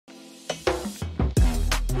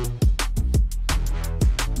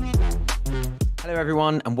Hello,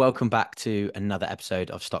 everyone, and welcome back to another episode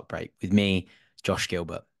of Stock Break with me, Josh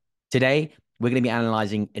Gilbert. Today, we're going to be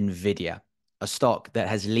analyzing Nvidia, a stock that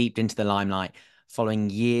has leaped into the limelight following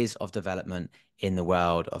years of development in the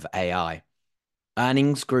world of AI.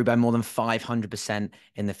 Earnings grew by more than 500%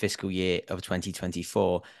 in the fiscal year of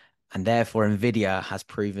 2024, and therefore Nvidia has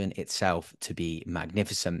proven itself to be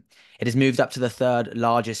magnificent. It has moved up to the third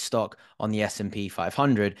largest stock on the S&P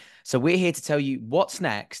 500. So we're here to tell you what's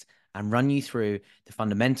next and run you through the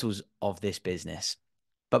fundamentals of this business.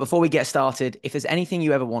 But before we get started, if there's anything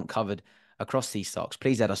you ever want covered across these stocks,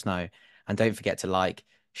 please let us know. And don't forget to like,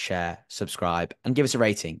 share, subscribe, and give us a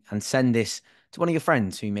rating and send this to one of your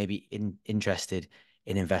friends who may be interested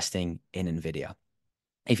in investing in Nvidia.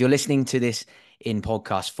 If you're listening to this in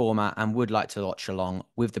podcast format and would like to watch along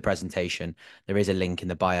with the presentation, there is a link in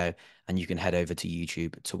the bio and you can head over to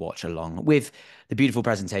YouTube to watch along with the beautiful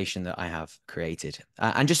presentation that I have created.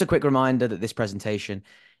 And just a quick reminder that this presentation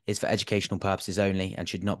is for educational purposes only and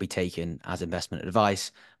should not be taken as investment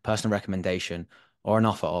advice, personal recommendation, or an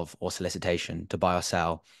offer of or solicitation to buy or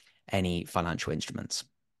sell any financial instruments.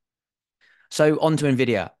 So on to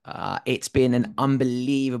Nvidia. It's been an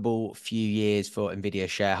unbelievable few years for Nvidia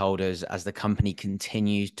shareholders as the company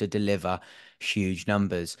continues to deliver huge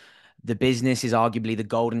numbers. The business is arguably the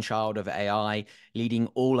golden child of AI, leading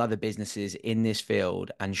all other businesses in this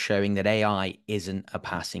field and showing that AI isn't a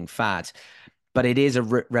passing fad, but it is a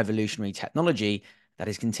revolutionary technology that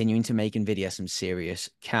is continuing to make Nvidia some serious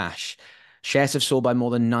cash. Shares have soared by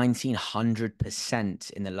more than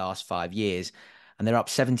 1,900% in the last 5 years, and they're up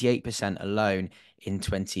 78% alone in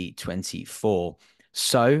 2024.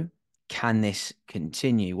 So, can this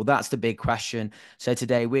continue? Well, that's the big question. So,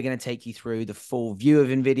 today we're going to take you through the full view of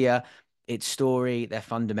Nvidia, its story, their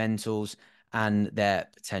fundamentals, and their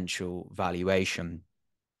potential valuation.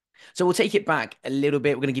 So we'll take it back a little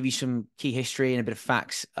bit. We're going to give you some key history and a bit of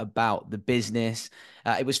facts about the business.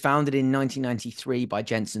 It was founded in 1993 by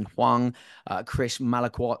Jensen Huang, Chris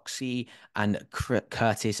Malachowski, and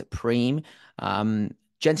Curtis Preem.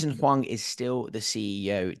 Jensen Huang is still the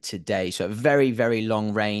CEO today. So a very, very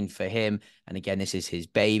long reign for him. And again, this is his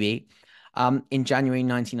baby. In January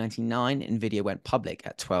 1999, Nvidia went public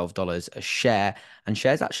at $12 a share, and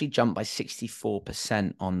shares actually jumped by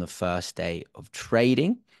 64% on the first day of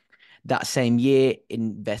trading. That same year,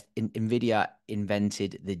 Nvidia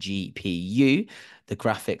invented the GPU, the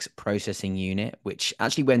graphics processing unit, which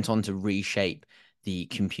actually went on to reshape the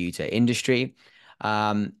computer industry.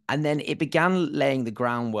 And then it began laying the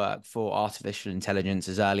groundwork for artificial intelligence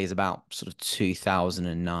as early as about sort of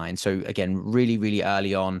 2009. So again, really, really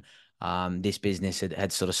early on, this business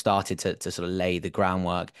had sort of started to sort of lay the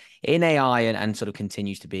groundwork in AI and sort of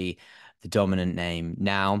continues to be the dominant name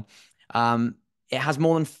now. It has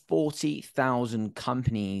more than 40,000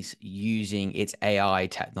 companies using its AI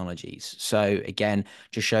technologies. So again,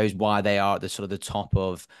 just shows why they are at the sort of the top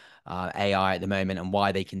of AI at the moment and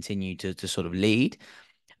why they continue to sort of lead.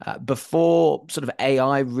 Before sort of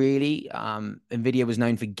AI, really, Nvidia was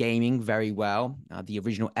known for gaming very well. The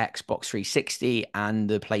original Xbox 360 and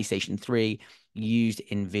the PlayStation 3 used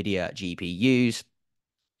Nvidia GPUs.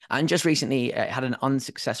 And just recently, it had an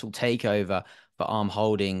unsuccessful takeover for ARM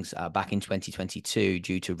Holdings back in 2022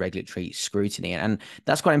 due to regulatory scrutiny. And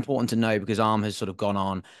that's quite important to know because ARM has sort of gone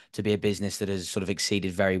on to be a business that has sort of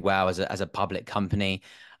exceeded very well as a public company.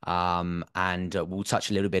 And we'll touch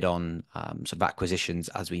a little bit on sort of acquisitions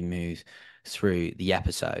as we move through the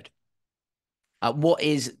episode. What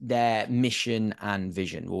is their mission and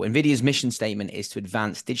vision? Well, NVIDIA's mission statement is to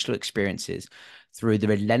advance digital experiences through the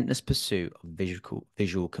relentless pursuit of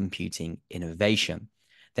visual computing innovation.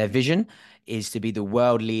 Their vision is to be the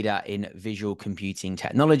world leader in visual computing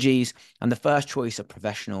technologies and the first choice of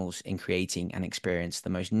professionals in creating and experience the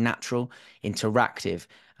most natural, interactive,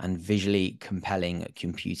 and visually compelling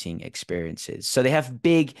computing experiences. So they have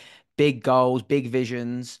big, big goals, big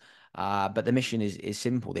visions. But the mission is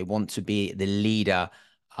simple. They want to be the leader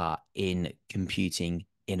in computing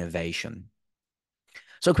innovation.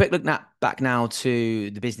 So a quick look back now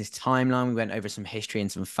to the business timeline. We went over some history and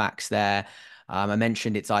some facts there. I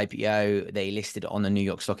mentioned its IPO. They listed on the New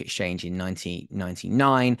York Stock Exchange in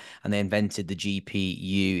 1999, and they invented the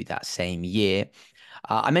GPU that same year.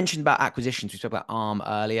 I mentioned about acquisitions. We talked about ARM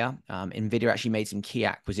earlier. NVIDIA actually made some key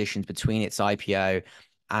acquisitions between its IPO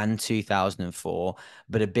and 2004,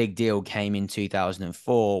 but a big deal came in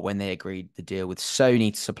 2004 when they agreed the deal with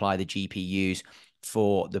Sony to supply the GPUs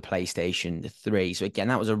for the PlayStation 3. So again,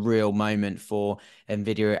 that was a real moment for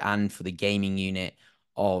Nvidia and for the gaming unit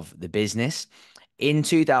of the business. In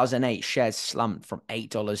 2008, shares slumped from $8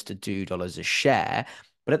 to $2 a share.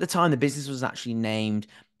 But at the time, the business was actually named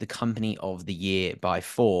the company of the year by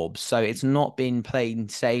Forbes. So it's not been plain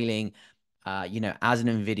sailing, as an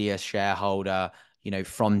Nvidia shareholder,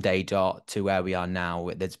 from day dot to where we are now.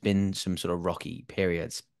 There's been some sort of rocky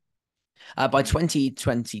periods. By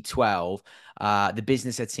 2012, the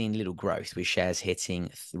business had seen little growth, with shares hitting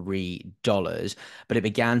 $3, but it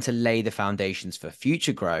began to lay the foundations for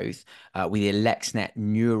future growth with the LexNet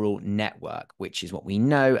neural network, which is what we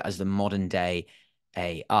know as the modern day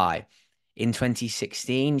AI. In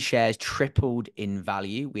 2016, shares tripled in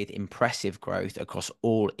value with impressive growth across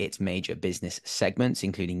all its major business segments,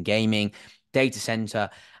 including gaming, data center,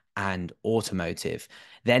 and automotive.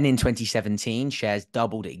 Then in 2017, shares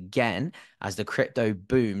doubled again as the crypto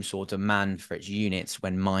boom saw demand for its units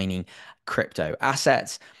when mining crypto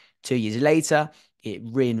assets. 2 years later, it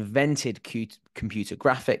reinvented computer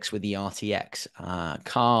graphics with the RTX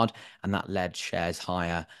card, and that led shares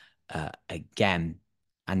higher again.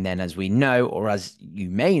 And then, as we know, or as you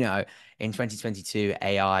may know, in 2022,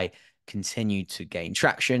 AI continued to gain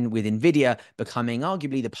traction, with Nvidia becoming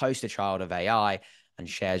arguably the poster child of AI, and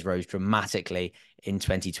shares rose dramatically in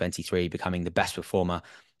 2023, becoming the best performer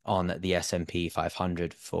on the S&P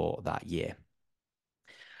 500 for that year.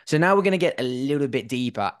 So now we're going to get a little bit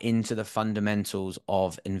deeper into the fundamentals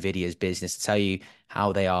of Nvidia's business to tell you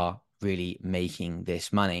how they are really making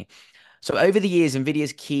this money. So over the years,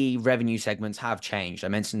 Nvidia's key revenue segments have changed. I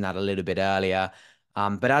mentioned that a little bit earlier.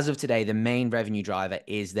 But as of today, the main revenue driver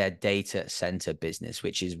is their data center business,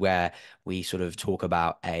 which is where we sort of talk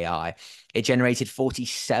about AI. It generated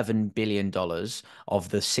 $47 billion of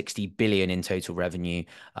the $60 billion in total revenue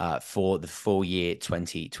for the full year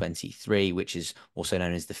 2023, which is also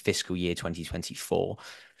known as the fiscal year 2024.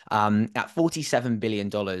 At $47 billion,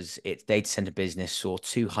 its data center business saw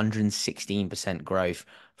 216% growth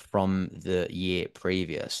from the year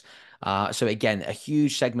previous. So again, a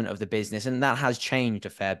huge segment of the business, and that has changed a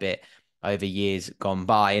fair bit over years gone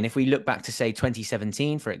by. And if we look back to, say,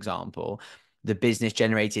 2017, for example, the business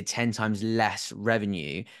generated 10 times less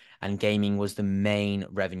revenue, and gaming was the main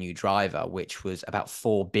revenue driver, which was about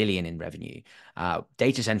 $4 billion in revenue.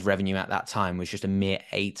 Data center revenue at that time was just a mere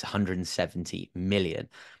 $870 million.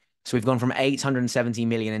 So we've gone from $870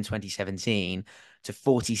 million in 2017 to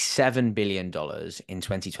 $47 billion in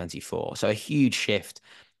 2024. So a huge shift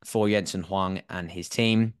for Jensen Huang and his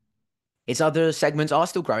team. Its other segments are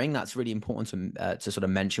still growing. That's really important to sort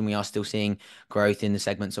of mention. We are still seeing growth in the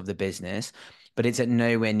segments of the business, but it's at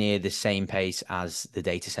nowhere near the same pace as the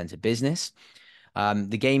data center business.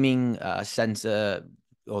 The gaming center,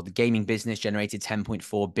 or the gaming business, generated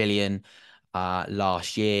 10.4 billion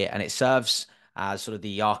last year, and it serves as sort of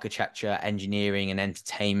the architecture, engineering, and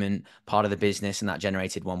entertainment part of the business, and that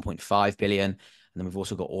generated 1.5 billion. And then we've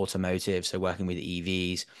also got automotive, so working with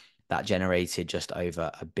EVs, that generated just over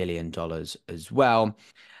 $1 billion as well.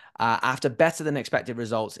 After better than expected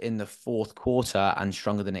results in the fourth quarter and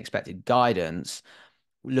stronger than expected guidance,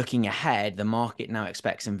 looking ahead, the market now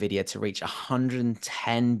expects Nvidia to reach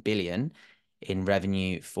 110 billion in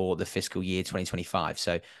revenue for the fiscal year 2025.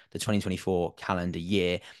 So the 2024 calendar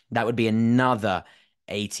year, that would be another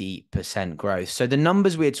 80% growth. So the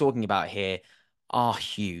numbers we're talking about here are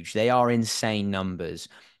huge. They are insane numbers.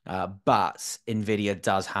 But Nvidia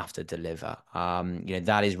does have to deliver.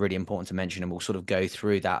 That is really important to mention, and we'll sort of go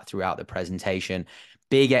through that throughout the presentation.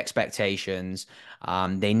 Big expectations.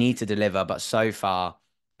 They need to deliver, but so far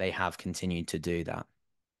they have continued to do that.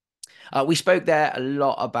 We spoke there a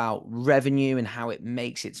lot about revenue and how it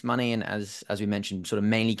makes its money, and as we mentioned, sort of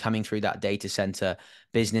mainly coming through that data center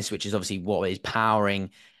business, which is obviously what is powering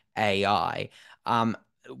AI.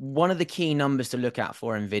 One of the key numbers to look at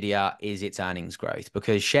for Nvidia is its earnings growth,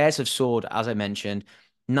 because shares have soared, as I mentioned,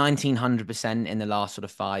 1,900% in the last sort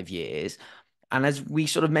of 5 years. And as we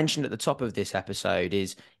sort of mentioned at the top of this episode,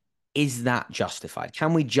 is that justified?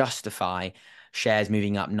 Can we justify shares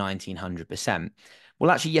moving up 1,900%?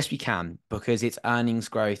 Well, actually, yes, we can, because its earnings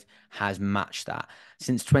growth has matched that.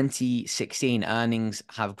 Since 2016, earnings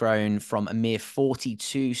have grown from a mere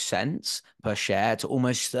 42 cents per share to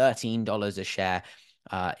almost $13 a share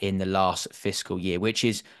in the last fiscal year, which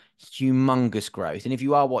is humongous growth. And if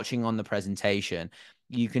you are watching on the presentation,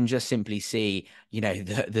 you can just simply see,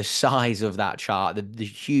 the size of that chart, the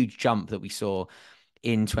huge jump that we saw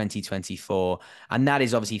in 2024. And that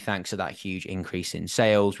is obviously thanks to that huge increase in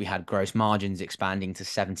sales. We had gross margins expanding to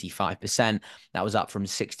 75%. That was up from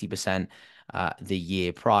 60% the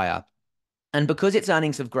year prior. And because its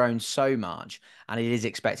earnings have grown so much, and it is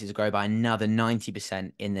expected to grow by another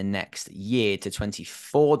 90% in the next year to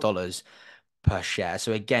 $24 per share.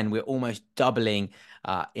 So again, we're almost doubling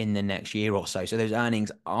in the next year or so. So those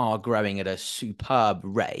earnings are growing at a superb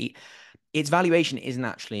rate. Its valuation isn't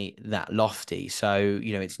actually that lofty. So,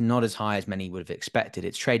 it's not as high as many would have expected.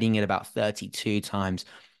 It's trading at about 32 times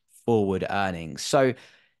forward earnings. So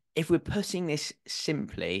if we're putting this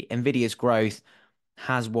simply, Nvidia's growth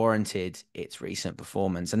has warranted its recent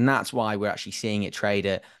performance. And that's why we're actually seeing it trade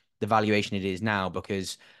at the valuation it is now,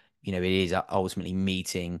 because, it is ultimately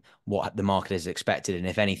meeting what the market has expected. And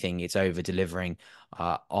if anything, it's over delivering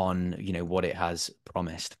on, what it has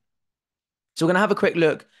promised. So we're going to have a quick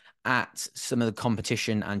look at some of the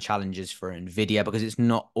competition and challenges for Nvidia, because it's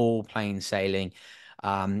not all plain sailing.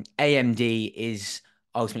 AMD is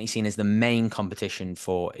ultimately seen as the main competition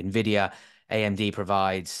for Nvidia. AMD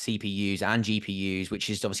provides CPUs and GPUs,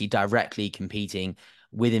 which is obviously directly competing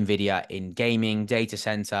with Nvidia in gaming, data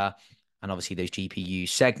center, and obviously those GPU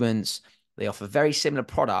segments. They offer very similar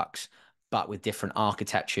products, but with different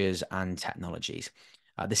architectures and technologies.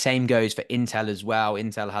 The same goes for Intel as well.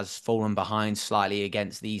 Intel has fallen behind slightly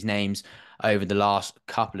against these names over the last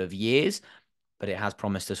couple of years, but it has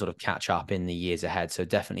promised to sort of catch up in the years ahead. So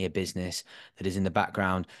definitely a business that is in the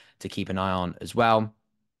background to keep an eye on as well.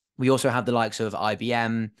 We also have the likes of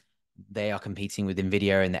IBM. They are competing with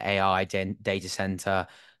Nvidia in the AI data center,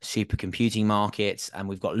 supercomputing markets. And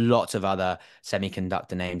we've got lots of other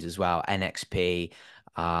semiconductor names as well. NXP,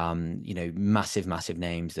 massive, massive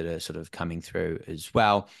names that are sort of coming through as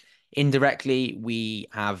well. Indirectly, we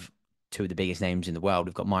have two of the biggest names in the world.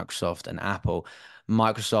 We've got Microsoft and Apple.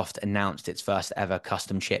 Microsoft announced its first ever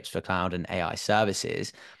custom chips for cloud and AI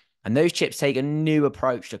services. And those chips take a new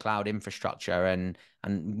approach to cloud infrastructure and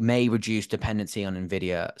may reduce dependency on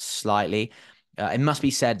Nvidia slightly. It must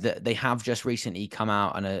be said that they have just recently come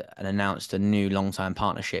out and announced a new long-term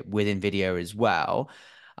partnership with Nvidia as well.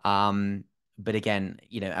 But again,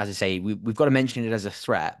 as I say, we've got to mention it as a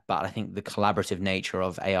threat, but I think the collaborative nature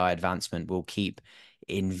of AI advancement will keep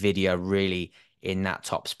Nvidia really in that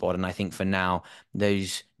top spot. And I think for now,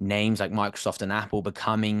 those names like Microsoft and Apple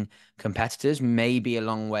becoming competitors may be a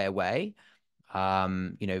long way away.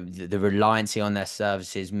 The reliance on their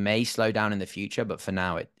services may slow down in the future, but for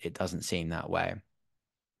now, it doesn't seem that way.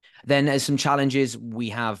 Then as some challenges, we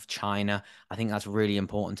have China. I think that's really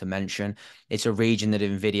important to mention. It's a region that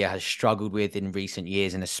Nvidia has struggled with in recent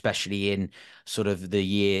years, and especially in sort of the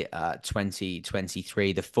year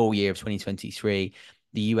 2023, the full year of 2023.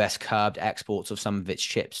 The US curbed exports of some of its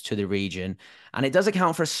chips to the region, and it does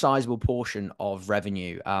account for a sizable portion of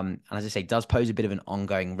revenue. And as I say, does pose a bit of an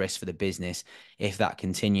ongoing risk for the business if that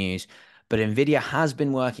continues. But Nvidia has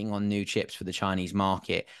been working on new chips for the Chinese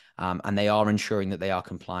market, and they are ensuring that they are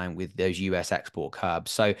compliant with those US export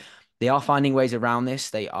curbs. So they are finding ways around this.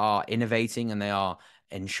 They are innovating, and they are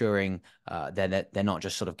ensuring they're not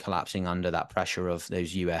just sort of collapsing under that pressure of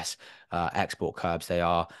those US export curbs. They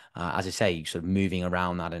are, as I say, sort of moving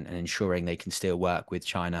around that and ensuring they can still work with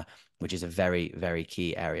China, which is a very, very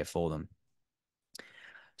key area for them.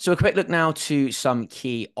 So a quick look now to some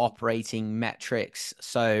key operating metrics.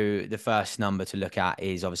 So the first number to look at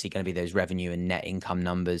is obviously going to be those revenue and net income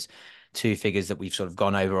numbers, two figures that we've sort of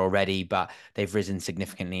gone over already, but they've risen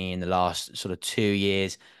significantly in the last sort of 2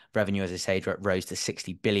 years. Revenue, as I say, rose to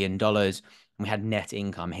 $60 billion. And we had net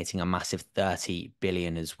income hitting a massive 30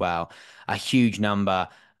 billion as well. A huge number.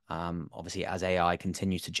 Obviously, as AI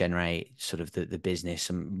continues to generate sort of the business,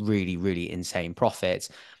 some really, really insane profits.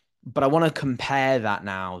 But I want to compare that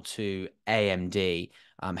now to AMD,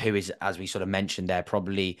 who is, as we sort of mentioned, they're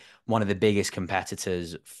probably one of the biggest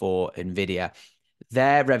competitors for Nvidia.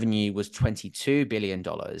 Their revenue was $22 billion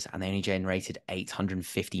and they only generated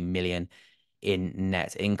 850 million in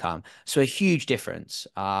net income. So a huge difference.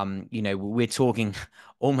 We're talking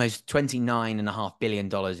almost $29.5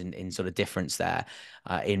 billion in sort of difference there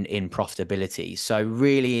in profitability. So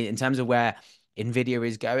really, in terms of where Nvidia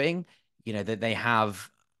is going, that they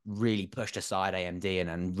have really pushed aside AMD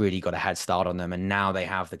and really got a head start on them. And now they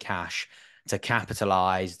have the cash to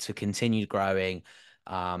capitalize, to continue growing,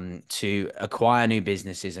 to acquire new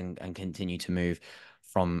businesses and continue to move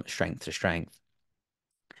from strength to strength.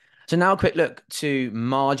 So now a quick look to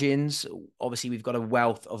margins. Obviously, we've got a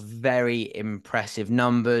wealth of very impressive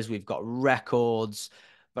numbers. We've got records,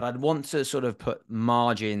 but I'd want to sort of put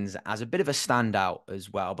margins as a bit of a standout as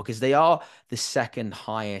well, because they are the second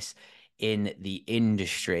highest in the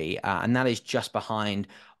industry. And that is just behind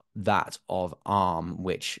that of ARM,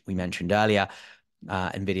 which we mentioned earlier.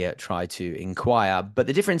 Nvidia tried to inquire, but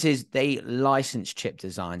the difference is they license chip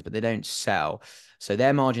designs, but they don't sell. So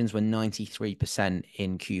their margins were 93%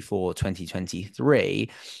 in Q4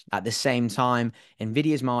 2023. At the same time,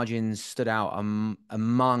 Nvidia's margins stood out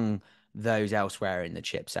among those elsewhere in the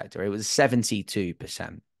chip sector. It was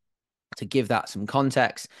 72%. To give that some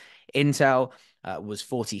context, Intel was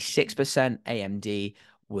 46%, AMD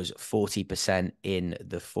was 40% in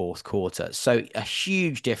the fourth quarter. So a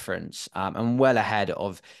huge difference, and well ahead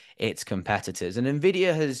of its competitors. And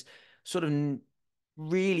Nvidia has sort of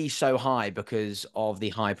really so high because of the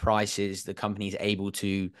high prices the company is able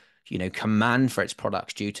to, command for its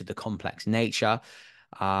products due to the complex nature,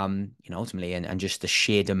 ultimately, and just the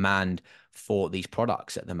sheer demand for these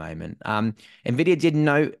products at the moment. Nvidia did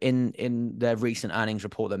note in their recent earnings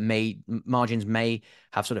report that margins may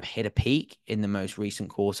have sort of hit a peak in the most recent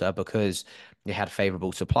quarter because they had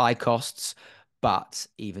favorable supply costs, but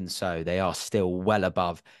even so, they are still well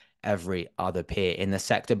above every other peer in the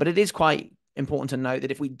sector. But it is quite important to note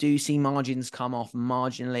that if we do see margins come off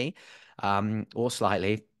marginally, or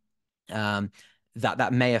slightly,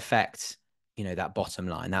 that may affect, that bottom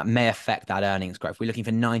line. That may affect that earnings growth. We're looking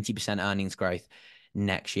for 90% earnings growth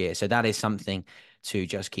next year. So that is something to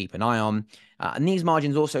just keep an eye on. And these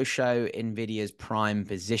margins also show Nvidia's prime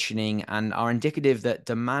positioning and are indicative that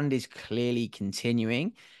demand is clearly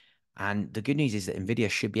continuing. And the good news is that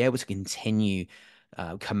Nvidia should be able to continue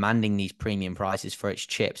commanding these premium prices for its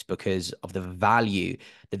chips because of the value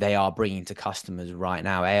that they are bringing to customers right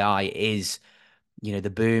now. AI is,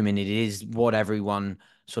 the boom, and it is what everyone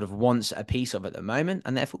sort of wants a piece of at the moment,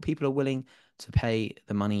 and therefore people are willing to pay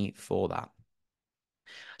the money for that.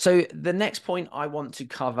 So the next point I want to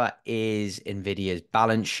cover is Nvidia's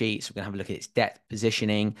balance sheet. So we're going to have a look at its debt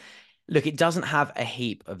positioning. Look, it doesn't have a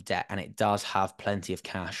heap of debt, and it does have plenty of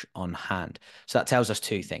cash on hand. So that tells us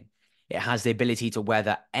two things. It has the ability to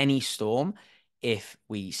weather any storm if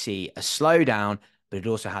we see a slowdown, but it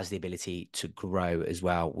also has the ability to grow as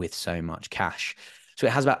well with so much cash. So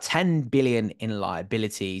it has about 10 billion in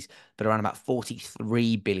liabilities, but around about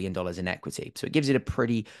 $43 billion in equity. So it gives it a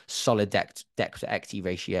pretty solid debt to equity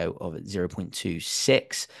ratio of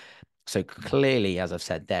 0.26. So clearly, as I've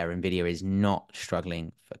said there, Nvidia is not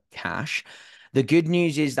struggling for cash. The good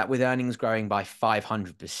news is that with earnings growing by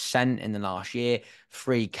 500% in the last year,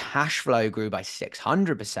 free cash flow grew by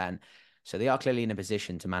 600%. So they are clearly in a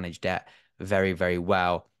position to manage debt very, very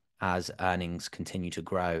well as earnings continue to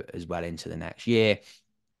grow as well into the next year.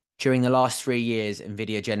 During the last 3 years,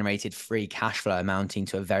 Nvidia generated free cash flow amounting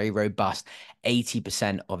to a very robust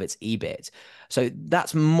 80% of its EBIT. So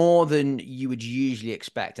that's more than you would usually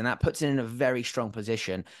expect. And that puts it in a very strong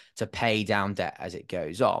position to pay down debt as it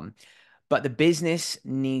goes on. But the business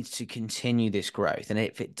needs to continue this growth. And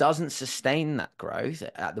if it doesn't sustain that growth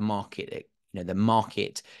at the market, the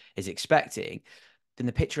market is expecting, then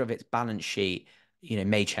the picture of its balance sheet,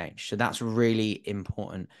 may change. So that's really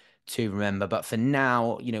important to remember. But for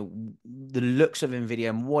now, the looks of Nvidia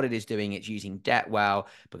and what it is doing, it's using debt well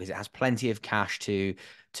because it has plenty of cash to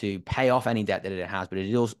pay off any debt that it has, but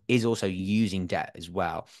it is also using debt as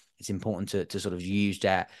well. It's important to sort of use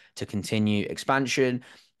debt to continue expansion,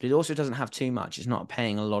 but it also doesn't have too much. It's not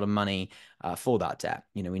paying a lot of money for that debt.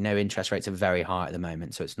 We know interest rates are very high at the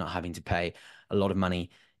moment, so it's not having to pay a lot of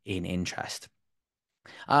money in interest.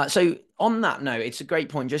 So on that note, it's a great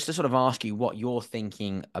point just to sort of ask you what you're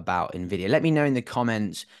thinking about Nvidia. Let me know in the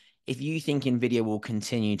comments if you think Nvidia will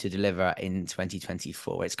continue to deliver in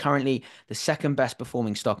 2024. It's currently the second best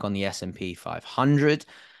performing stock on the S&P 500.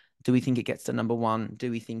 Do we think it gets to number one? Do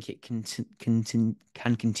we think it can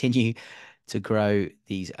continue to grow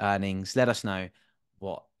these earnings? Let us know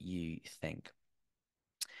what you think.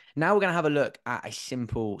 Now we're going to have a look at a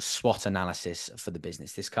simple SWOT analysis for the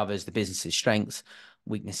business. This covers the business's strengths,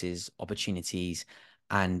 weaknesses, opportunities,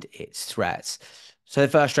 and its threats. So the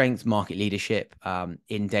first strength, market leadership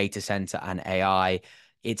in data center and AI.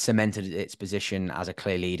 It cemented its position as a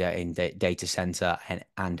clear leader in data center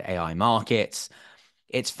and AI markets.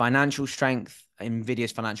 Its financial strength,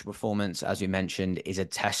 Nvidia's financial performance, as we mentioned, is a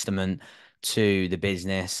testament to the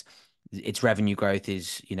business. Its revenue growth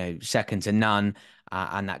is, second to none.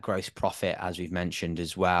 And that gross profit, as we've mentioned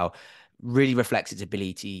as well, really reflects its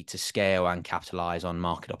ability to scale and capitalize on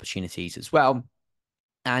market opportunities as well.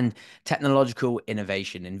 And technological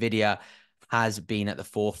innovation. Nvidia has been at the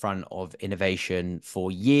forefront of innovation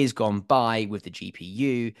for years gone by with the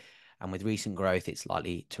GPU. And with recent growth, it's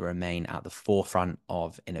likely to remain at the forefront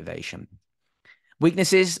of innovation.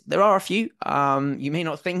 Weaknesses, there are a few. You may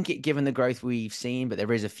not think it given the growth we've seen, but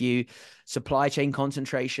there is a few. Supply chain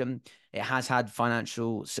concentration. It has had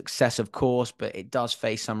financial success, of course, but it does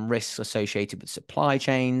face some risks associated with supply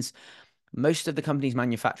chains. Most of the company's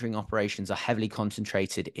manufacturing operations are heavily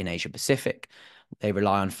concentrated in Asia Pacific. They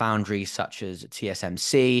rely on foundries such as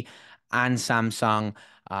TSMC and Samsung,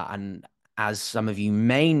 and as some of you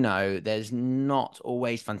may know, there's not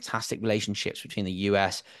always fantastic relationships between the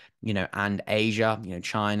US, and Asia,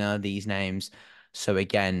 China, these names. So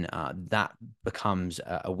again, that becomes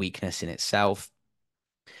a weakness in itself.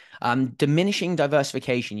 Diminishing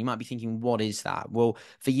diversification, you might be thinking, what is that? Well,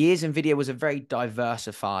 for years, Nvidia was a very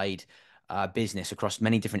diversified business across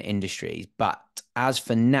many different industries. But as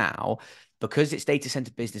for now, because its data center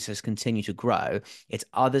business has continued to grow, its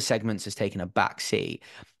other segments has taken a back seat.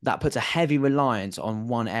 That puts a heavy reliance on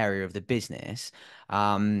one area of the business.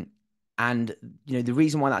 And the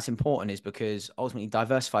reason why that's important is because ultimately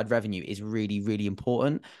diversified revenue is really, really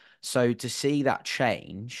important. So to see that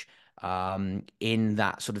change in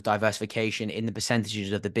that sort of diversification in the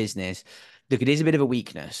percentages of the business, look, it is a bit of a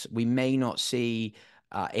weakness. We may not see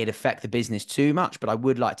it affect the business too much, but I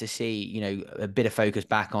would like to see, a bit of focus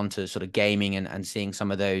back onto sort of gaming and seeing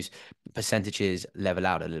some of those percentages level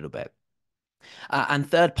out a little bit. And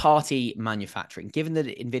third-party manufacturing, given that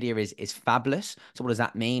Nvidia is fabless, so what does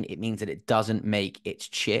that mean? It means that it doesn't make its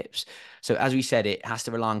chips. So as we said, it has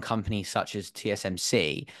to rely on companies such as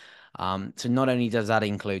TSMC. So not only does that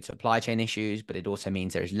include supply chain issues, but it also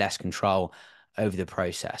means there is less control over the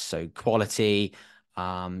process. So quality,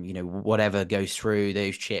 whatever goes through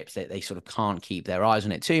those chips, they sort of can't keep their eyes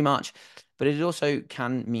on it too much. But it also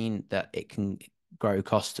can mean that it can grow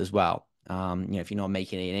costs as well. If you're not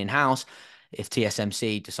making it in-house, if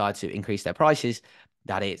TSMC decides to increase their prices,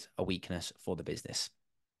 that is a weakness for the business.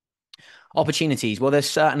 Opportunities. Well, there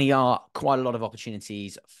certainly are quite a lot of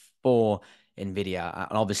opportunities for Nvidia.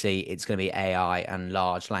 And obviously, it's going to be AI and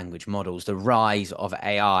large language models. The rise of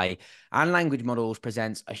AI and language models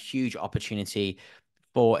presents a huge opportunity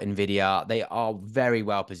for Nvidia. They are very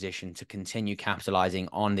well positioned to continue capitalizing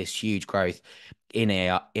on this huge growth in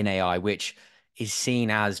AI, which is seen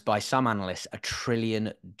as, by some analysts, $1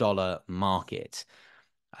 trillion market.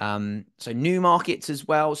 So new markets as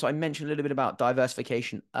well. So I mentioned a little bit about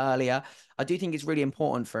diversification earlier. I do think it's really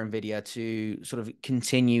important for Nvidia to sort of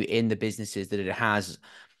continue in the businesses that it has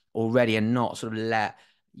already and not sort of let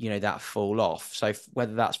that fall off. So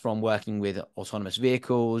whether that's from working with autonomous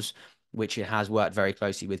vehicles, which it has worked very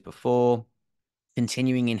closely with before,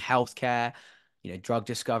 continuing in healthcare, drug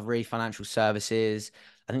discovery, financial services.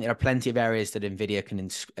 I think there are plenty of areas that Nvidia can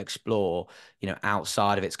explore,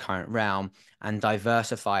 outside of its current realm and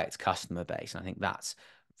diversify its customer base. And I think that's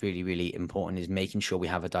really, really important, is making sure we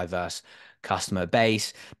have a diverse customer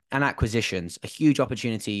base. And acquisitions, a huge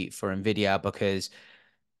opportunity for Nvidia because,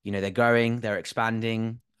 they're growing, they're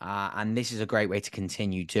expanding, and this is a great way to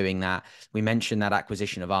continue doing that. We mentioned that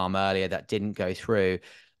acquisition of ARM earlier that didn't go through,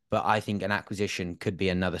 but I think an acquisition could be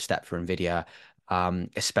another step for Nvidia,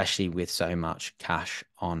 especially with so much cash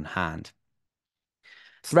on hand.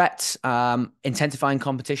 Threats, intensifying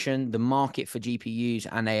competition. The market for GPUs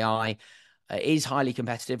and AI is highly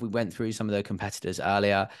competitive. We went through some of the competitors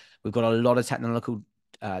earlier. We've got a lot of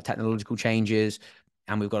technological changes,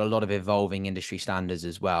 and we've got a lot of evolving industry standards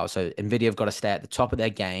as well. So Nvidia have got to stay at the top of their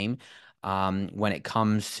game when it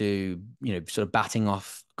comes to, sort of batting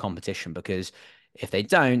off competition, because if they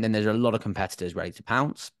don't, then there's a lot of competitors ready to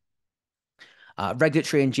pounce.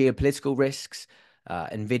 Regulatory and geopolitical risks.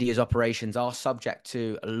 Nvidia's operations are subject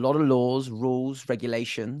to a lot of laws, rules,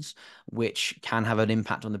 regulations, which can have an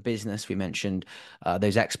impact on the business. We mentioned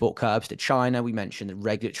those export curbs to China. We mentioned the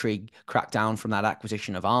regulatory crackdown from that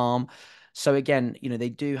acquisition of ARM. So again, they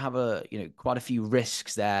do have quite a few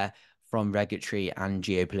risks there from regulatory and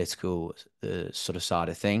geopolitical sort of side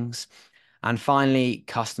of things. And finally,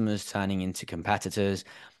 customers turning into competitors.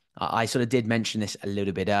 I sort of did mention this a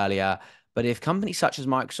little bit earlier, but if companies such as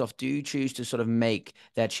Microsoft do choose to sort of make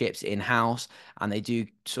their chips in-house and they do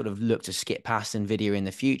sort of look to skip past Nvidia in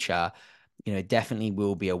the future, definitely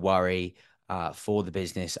will be a worry for the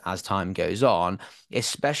business as time goes on,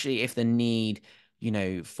 especially if the need,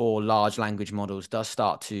 for large language models does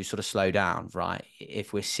start to sort of slow down, right?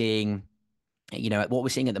 If we're seeing, what we're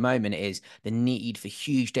seeing at the moment is the need for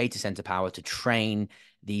huge data center power to train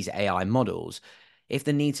these AI models. If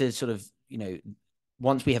the need to sort of,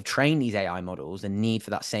 once we have trained these AI models, the need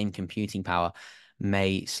for that same computing power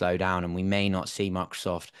may slow down, and we may not see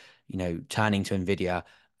Microsoft, turning to Nvidia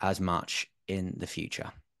as much in the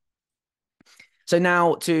future. So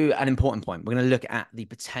now to an important point. We're going to look at the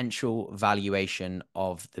potential valuation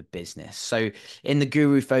of the business. So in the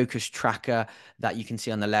Guru Focus tracker that you can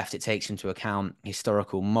see on the left, it takes into account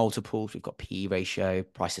historical multiples. We've got PE ratio,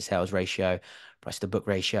 price to sales ratio, price to book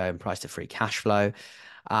ratio, and price to free cash flow.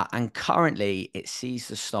 And currently, it sees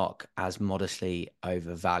the stock as modestly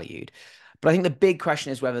overvalued. But I think the big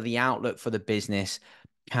question is whether the outlook for the business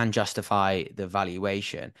can justify the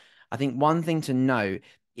valuation. I think one thing to note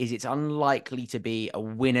is it's unlikely to be a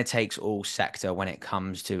winner takes all sector when it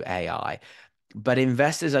comes to AI. But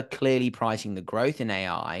investors are clearly pricing the growth in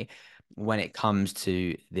AI when it comes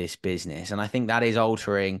to this business. And I think that is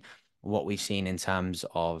altering what we've seen in terms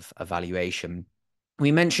of evaluation.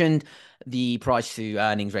 We mentioned the price to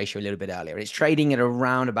earnings ratio a little bit earlier. It's trading at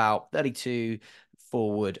around about 32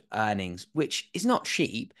 forward earnings, which is not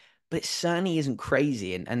cheap, but it certainly isn't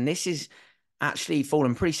crazy. And this is actually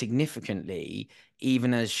fallen pretty significantly,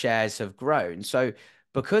 even as shares have grown. So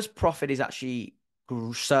because profit is actually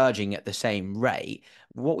surging at the same rate,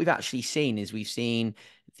 what we've actually seen is we've seen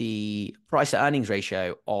the price to earnings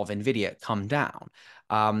ratio of Nvidia come down,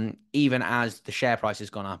 even as the share price has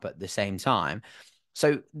gone up at the same time.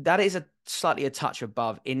 So that is slightly a touch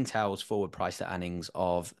above Intel's forward price to earnings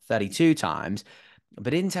of 32 times.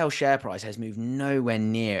 But Intel share price has moved nowhere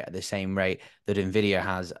near at the same rate that Nvidia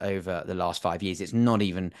has over the last 5 years. It's not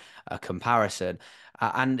even a comparison.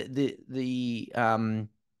 And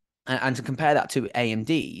to compare that to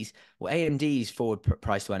AMD's, well, AMD's forward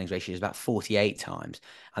price to earnings ratio is about 48 times.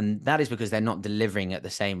 And that is because they're not delivering at the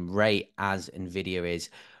same rate as Nvidia is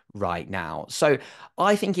right now. So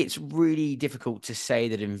I think it's really difficult to say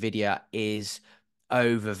that Nvidia is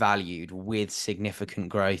overvalued with significant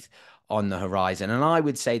growth on the horizon. And I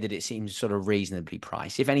would say that it seems sort of reasonably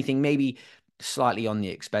priced. If anything, maybe slightly on the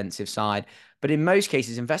expensive side. But in most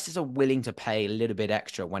cases, investors are willing to pay a little bit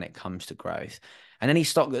extra when it comes to growth. And any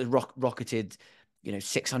stock that's rocketed,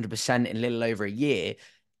 600% in a little over a year,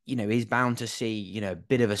 is bound to see, a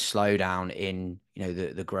bit of a slowdown in,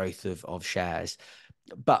 the growth of shares.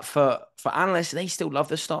 But for analysts, they still love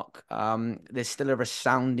the stock. There's still a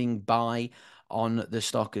resounding buy on the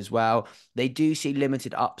stock as well. They do see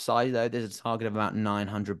limited upside though. There's a target of about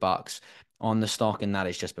 $900 on the stock, and that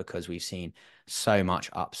is just because we've seen so much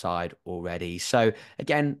upside already. So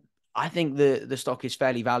again, I think the stock is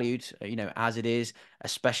fairly valued, as it is,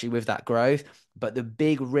 especially with that growth. But the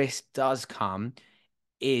big risk does come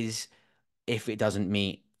is if it doesn't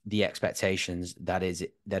meet the expectations that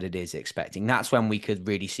it is expecting. That's when we could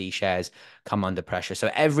really see shares come under pressure. So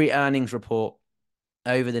every earnings report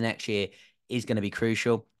over the next year is going to be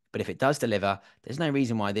crucial. But if it does deliver, there's no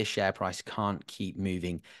reason why this share price can't keep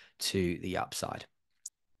moving to the upside.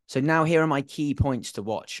 So now here are my key points to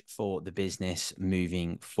watch for the business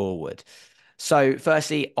moving forward. So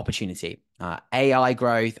firstly, opportunity. AI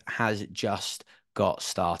growth has just got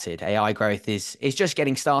started. AI growth is just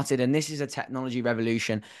getting started, and this is a technology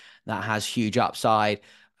revolution that has huge upside.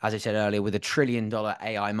 As I said earlier, with $1 trillion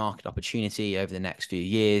AI market opportunity over the next few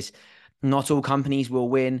years. Not all companies will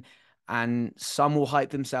win, and some will hype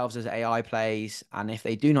themselves as AI plays. And if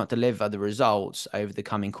they do not deliver the results over the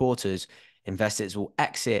coming quarters, investors will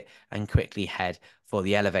exit and quickly head for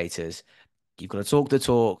the elevators. You've got to talk the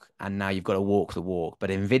talk, and now you've got to walk the walk. But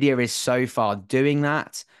Nvidia is so far doing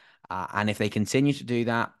that. And if they continue to do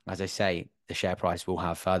that, as I say, the share price will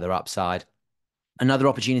have further upside. Another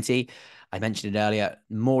opportunity, I mentioned it earlier,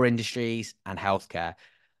 more industries and healthcare.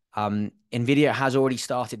 Nvidia has already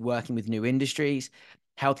started working with new industries.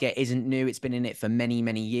 Healthcare isn't new. It's been in it for many,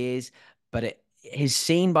 many years, but it is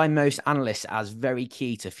seen by most analysts as very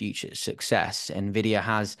key to future success. Nvidia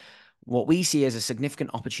has what we see as a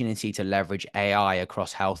significant opportunity to leverage AI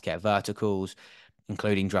across healthcare verticals,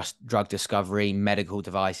 including drug discovery, medical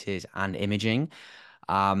devices, and imaging.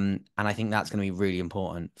 And I think that's going to be really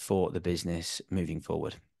important for the business moving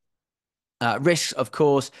forward. Risks, of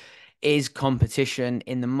course, is competition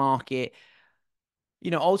in the market.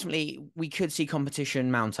 Ultimately, we could see competition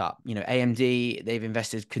mount up. AMD, they've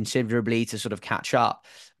invested considerably to sort of catch up.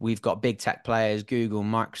 We've got big tech players, Google,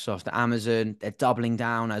 Microsoft, Amazon. They're doubling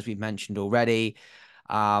down, as we've mentioned already.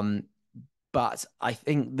 But I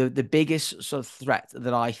think the biggest sort of threat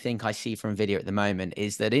that I think I see from Nvidia at the moment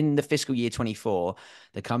is that in the fiscal year 24,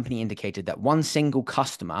 the company indicated that one single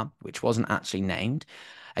customer, which wasn't actually named,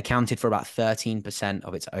 accounted for about 13%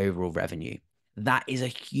 of its overall revenue. That is a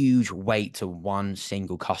huge weight to one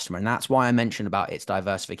single customer. And that's why I mentioned about its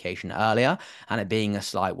diversification earlier and it being a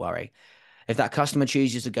slight worry. If that customer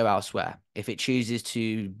chooses to go elsewhere, if it chooses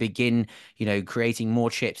to begin, creating more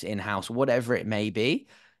chips in-house, whatever it may be,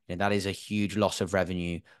 that is a huge loss of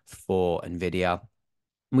revenue for Nvidia.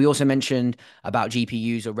 We also mentioned about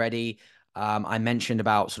GPUs already. I mentioned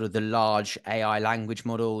about sort of the large AI language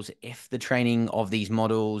models. If the training of these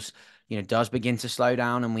models, does begin to slow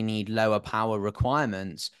down and we need lower power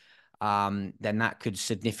requirements, then that could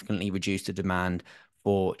significantly reduce the demand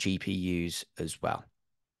for GPUs as well.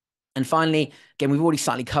 And finally, again, we've already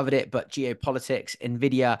slightly covered it, but geopolitics.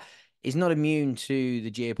 Nvidia is not immune to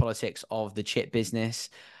the geopolitics of the chip business.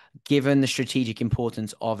 Given the strategic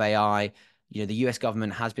importance of AI, The US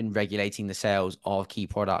government has been regulating the sales of key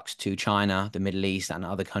products to China, the Middle East, and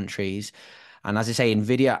other countries. And as I say,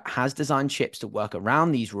 Nvidia has designed chips to work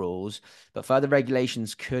around these rules, but further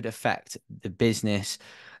regulations could affect the business,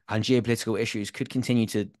 and geopolitical issues could continue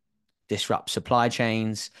to disrupt supply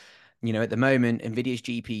chains. At the moment, Nvidia's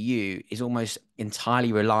GPU is almost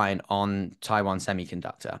entirely reliant on Taiwan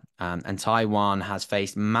Semiconductor. And Taiwan has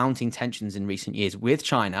faced mounting tensions in recent years with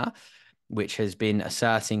China, which has been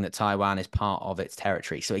asserting that Taiwan is part of its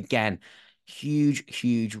territory. So again, huge,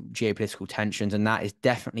 huge geopolitical tensions, and that is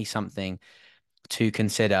definitely something to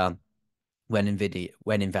consider when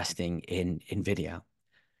investing in Nvidia.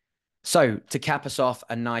 So to cap us off,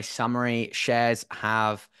 a nice summary: shares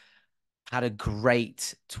have had a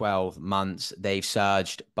great 12 months. They've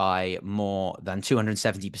surged by more than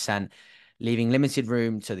 270%, leaving limited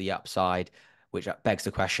room to the upside, which begs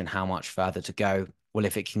the question, how much further to go? Well,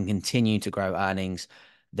 if it can continue to grow earnings,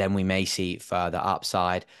 then we may see further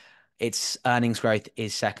upside. Its earnings growth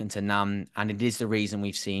is second to none, and it is the reason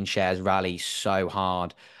we've seen shares rally so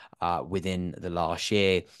hard within the last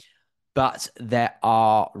year. But there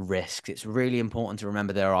are risks. It's really important to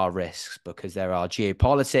remember there are risks, because there are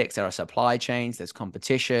geopolitics, there are supply chains, there's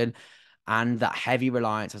competition, and that heavy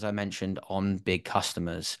reliance, as I mentioned, on big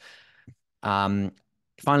customers. Finally,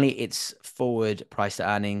 its forward price to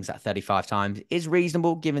earnings at 35 times is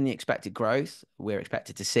reasonable given the expected growth we're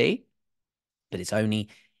expected to see, but it's only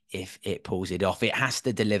if it pulls it off. It has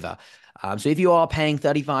to deliver. So if you are paying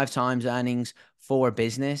 35 times earnings for a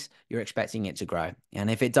business, you're expecting it to grow.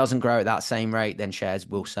 And if it doesn't grow at that same rate, then shares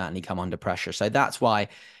will certainly come under pressure. So that's why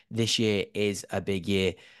this year is a big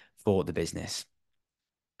year for the business.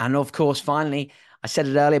 And of course, finally, I said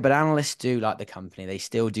it earlier, but analysts do like the company. They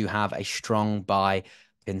still do have a strong buy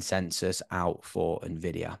consensus out for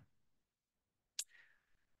Nvidia.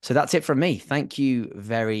 So that's it from me. Thank you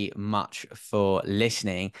very much for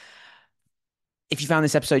listening. If you found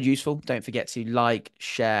this episode useful, don't forget to like,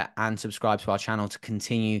 share, and subscribe to our channel to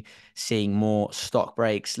continue seeing more stock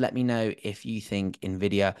breaks. Let me know if you think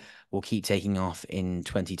Nvidia will keep taking off in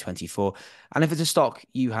 2024, and if it's a stock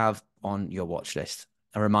you have on your watch list.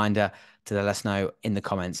 A reminder to let us know in the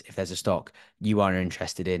comments if there's a stock you are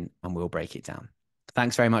interested in, and we'll break it down.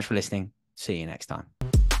 Thanks very much for listening. See you next time.